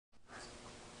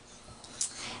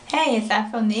Hey, it's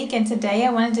Afronique, and today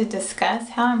I wanted to discuss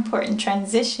how important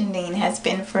transitioning has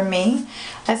been for me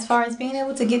as far as being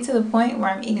able to get to the point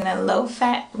where I'm eating a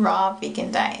low-fat, raw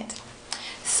vegan diet.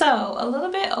 So, a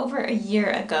little bit over a year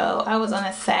ago, I was on a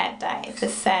S.A.D diet, the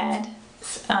S.A.D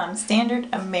Standard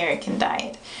American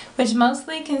Diet, which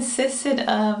mostly consisted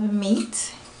of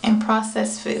meat and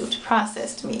processed food,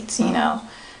 processed meats,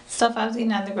 stuff I was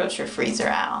eating out of the grocery freezer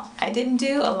aisle. I didn't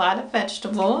do a lot of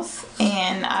vegetables,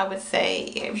 and I would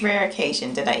say rare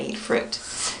occasion did I eat fruit.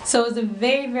 So it was a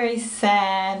very, very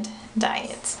sad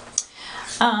diet.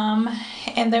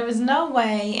 And there was no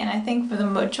way, and I think for the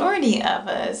majority of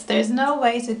us, there's no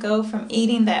way to go from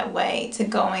eating that way to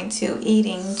going to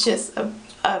eating just a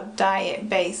diet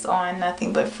based on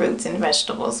nothing but fruits and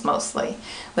vegetables mostly,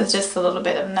 with just a little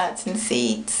bit of nuts and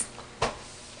seeds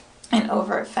and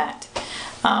overt fat.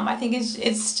 I think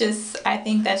I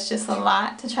think that's just a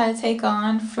lot to try to take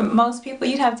on. For most people,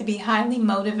 you'd have to be highly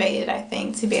motivated, I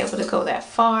think, to be able to go that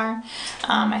far.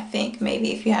 I think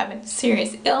maybe if you have a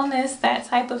serious illness, that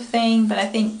type of thing, but I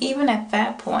think even at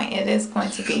that point, it is going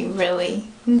to be really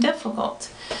difficult.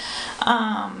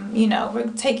 We're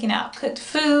taking out cooked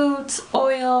foods,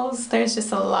 oils. There's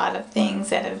just a lot of things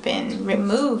that have been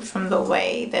removed from the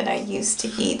way that I used to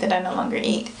eat that I no longer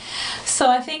eat. So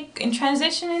I think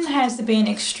transitioning has been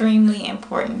extremely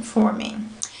important for me.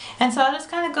 And so I'll just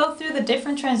kind of go through the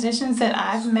different transitions that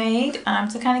I've made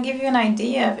to kind of give you an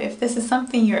idea of if this is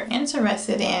something you're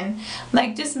interested in,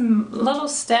 like just little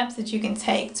steps that you can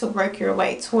take to work your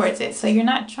way towards it. So you're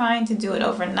not trying to do it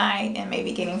overnight and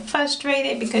maybe getting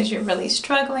frustrated because you're really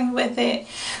struggling with it,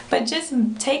 but just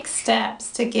take steps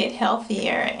to get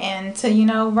healthier and to,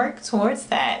 work towards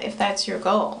that if that's your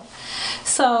goal.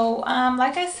 So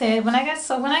like I said, when I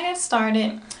got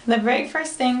started, the very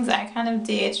first things I kind of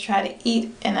did to try to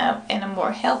eat in a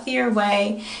more healthier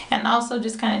way and also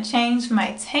just kind of change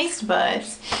my taste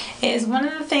buds is one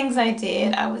of the things I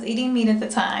did. I was eating meat at the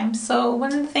time, so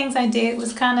one of the things I did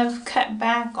was kind of cut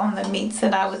back on the meats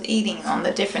that I was eating, on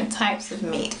the different types of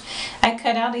meat. I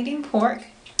cut out eating pork.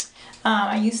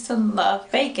 I used to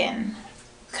love bacon.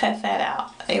 Cut that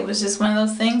out. It was just one of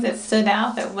those things that stood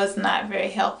out that was not very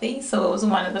healthy, so it was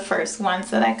one of the first ones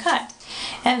that I cut.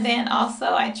 And then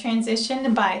also I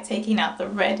transitioned by taking out the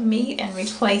red meat and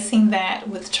replacing that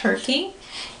with turkey,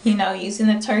 using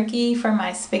the turkey for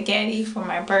my spaghetti, for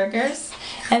my burgers,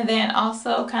 and then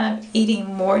also kind of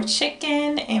eating more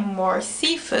chicken and more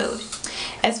seafood.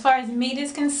 As far as meat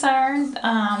is concerned,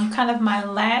 kind of my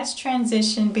last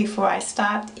transition before I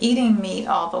stopped eating meat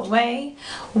all the way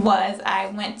was I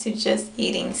went to just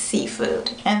eating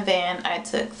seafood, and then I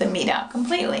took the meat out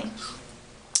completely.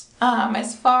 And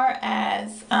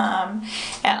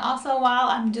also while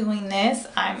I'm doing this,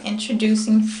 I'm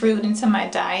introducing fruit into my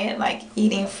diet, like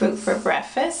eating fruit for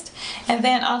breakfast, and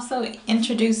then also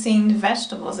introducing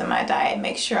vegetables in my diet.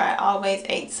 Make sure I always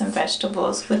ate some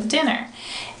vegetables with dinner.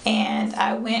 And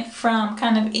I went from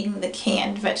kind of eating the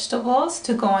canned vegetables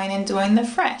to going and doing the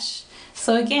fresh.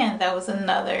 So again, that was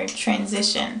another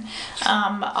transition.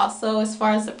 Also, as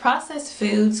far as the processed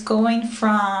foods, going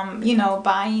from,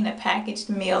 buying a packaged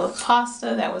meal of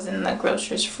pasta that was in the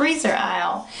grocer's freezer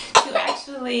aisle to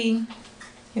actually,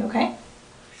 you okay?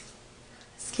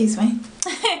 Excuse me.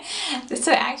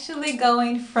 So actually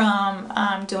going from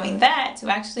doing that to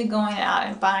actually going out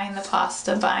and buying the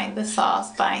pasta, buying the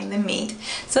sauce, buying the meat,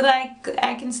 so that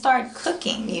I can start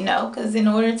cooking, because in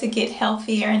order to get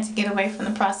healthier and to get away from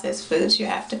the processed foods, you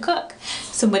have to cook,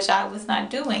 so which I was not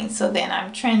doing. So then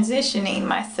I'm transitioning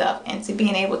myself into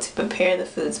being able to prepare the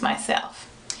foods myself.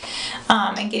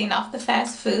 And getting off the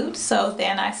fast food, so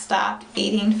then I stopped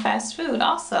eating fast food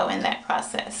also in that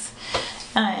process.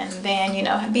 And then,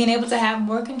 being able to have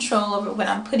more control over what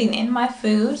I'm putting in my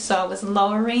food. So I was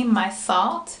lowering my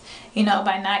salt,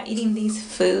 by not eating these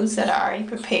foods that are already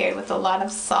prepared with a lot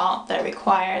of salt that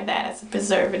require that as a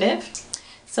preservative.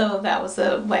 So that was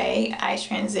a way I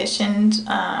transitioned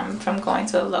from going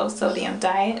to a low sodium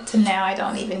diet to now I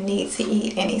don't even need to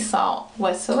eat any salt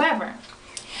whatsoever.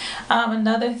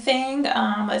 Another thing,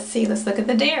 let's look at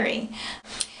the dairy.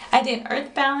 I did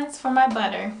earth balance for my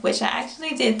butter, which I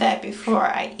actually did that before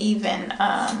I even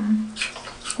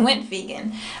went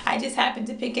vegan. I just happened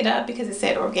to pick it up because it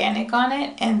said organic on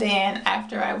it, and then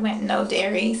after I went no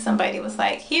dairy, somebody was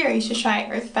like, here, you should try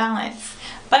earth balance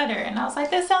butter. And I was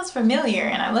like, that sounds familiar.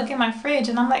 And I look in my fridge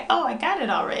and I'm like, oh, I got it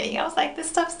already. I was like, this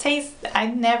stuff tastes, I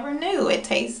never knew it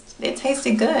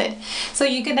tasted good. So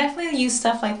you could definitely use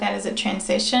stuff like that as a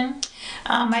transition.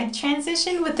 I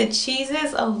transitioned with the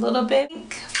cheeses a little bit.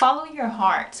 Follow your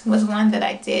heart was one that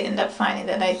I did end up finding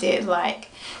that I did like.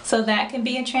 So that can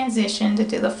be a transition to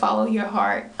do the follow your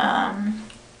heart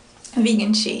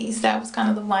vegan cheese. That was kind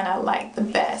of the one I liked the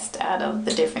best out of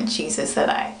the different cheeses that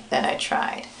I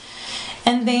tried.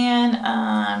 And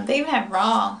then they even have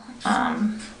raw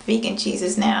vegan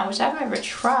cheeses now, which I've never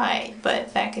tried,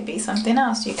 but that could be something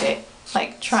else you could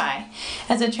like try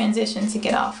as a transition to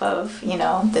get off of, you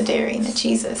know, the dairy and the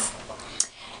cheeses.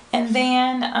 And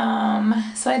then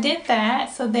so I did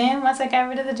that. So then once I got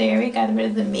rid of the dairy, got rid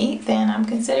of the meat, then I'm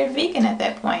considered vegan at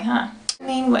that point, huh? I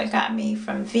mean, what got me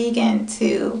from vegan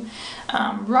to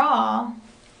raw,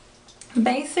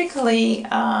 basically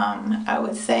I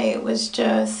would say it was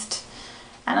just,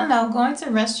 I don't know, going to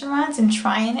restaurants and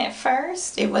trying it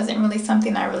first. It wasn't really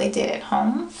something I really did at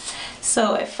home.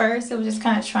 So at first it was just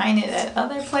kind of trying it at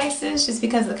other places, just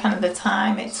because of kind of the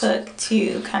time it took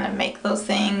to kind of make those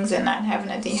things and not having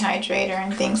a dehydrator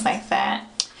and things like that.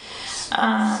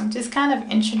 Just kind of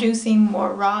introducing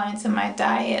more raw into my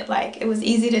diet. Like, it was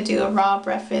easy to do a raw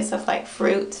breakfast of like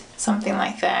fruit, something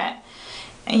like that,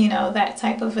 and you know, that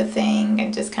type of a thing,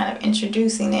 and just kind of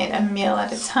introducing it a meal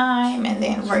at a time and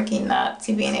then working up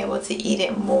to being able to eat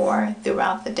it more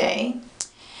throughout the day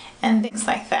and things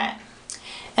like that.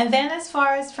 And then as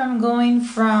far as from going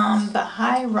from the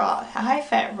high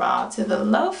fat raw to the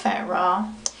low fat raw,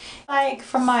 like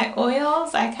for my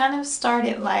oils, I kind of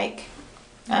started like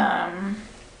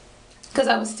because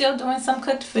I was still doing some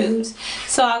cooked foods,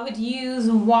 so I would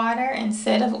use water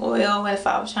instead of oil if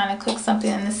I was trying to cook something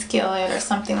in the skillet or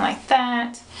something like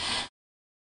that.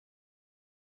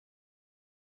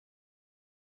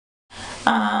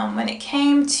 When it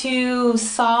came to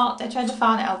salt, I tried to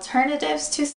find alternatives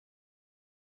to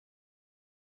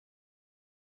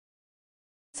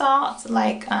salt,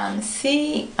 like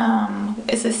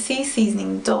it's a sea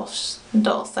seasoning, dulce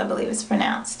I believe it's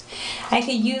pronounced. I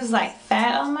could use like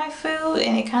that on my food,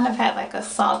 and it kind of had like a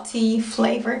salty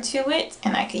flavor to it,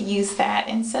 and I could use that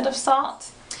instead of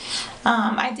salt.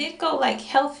 I did go like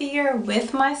healthier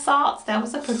with my salts. That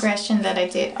was a progression that I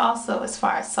did also as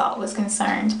far as salt was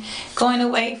concerned, going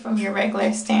away from your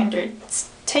regular standard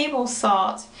table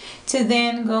salt to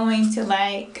then going to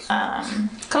like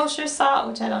kosher salt,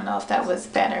 which I don't know if that was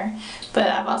better, but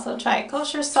I've also tried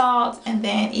kosher salt, and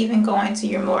then even going to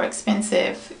your more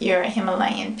expensive, your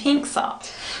Himalayan pink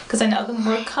salt, because I know the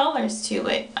more colors to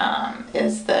it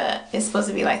is supposed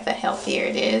to be like the healthier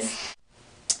it is.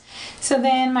 So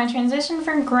then my transition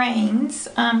for grains,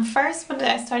 first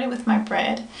I started with my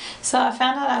bread. So I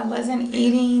found out I wasn't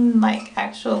eating like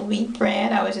actual wheat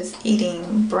bread. I was just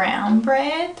eating brown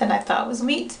bread that I thought was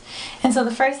wheat. And so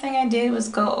the first thing I did was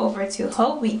go over to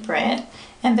whole wheat bread,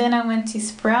 and then I went to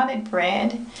sprouted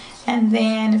bread, and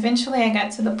then eventually I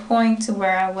got to the point to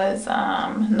where I was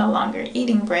no longer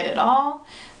eating bread at all,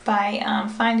 by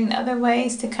finding other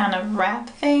ways to kind of wrap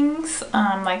things,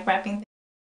 like wrapping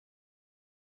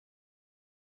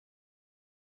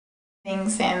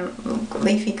things in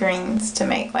leafy greens to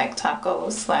make like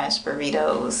tacos /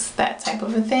 burritos, that type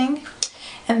of a thing.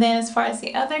 And then as far as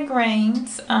the other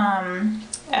grains,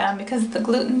 because of the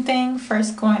gluten thing,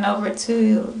 first going over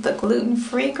to the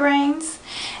gluten-free grains,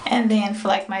 and then for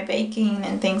like my baking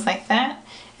and things like that,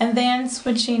 and then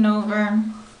switching over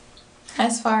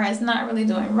as far as not really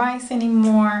doing rice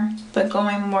anymore, but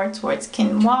going more towards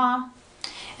quinoa.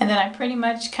 And then I pretty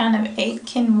much kind of ate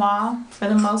quinoa for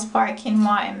the most part.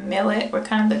 Quinoa and millet were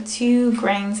kind of the two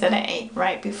grains that I ate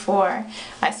right before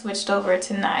I switched over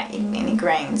to not eating any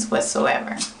grains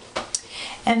whatsoever.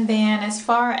 And then as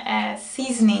far as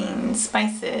seasonings,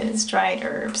 spices, dried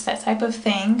herbs, that type of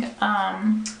thing,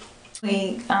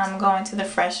 we go into the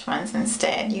fresh ones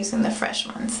instead, using the fresh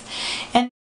ones.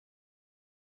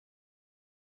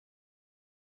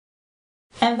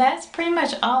 And that's pretty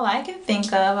much all I can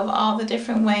think of all the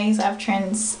different ways I've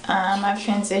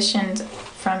transitioned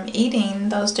from eating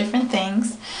those different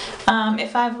things.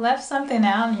 If I've left something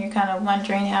out and you're kind of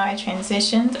wondering how I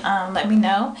transitioned, let me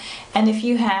know. And if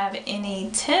you have any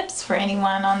tips for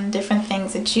anyone on different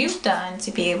things that you've done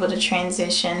to be able to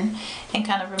transition and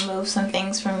kind of remove some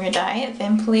things from your diet,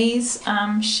 then please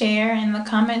share in the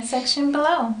comment section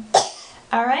below.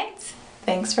 All right,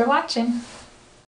 thanks for watching.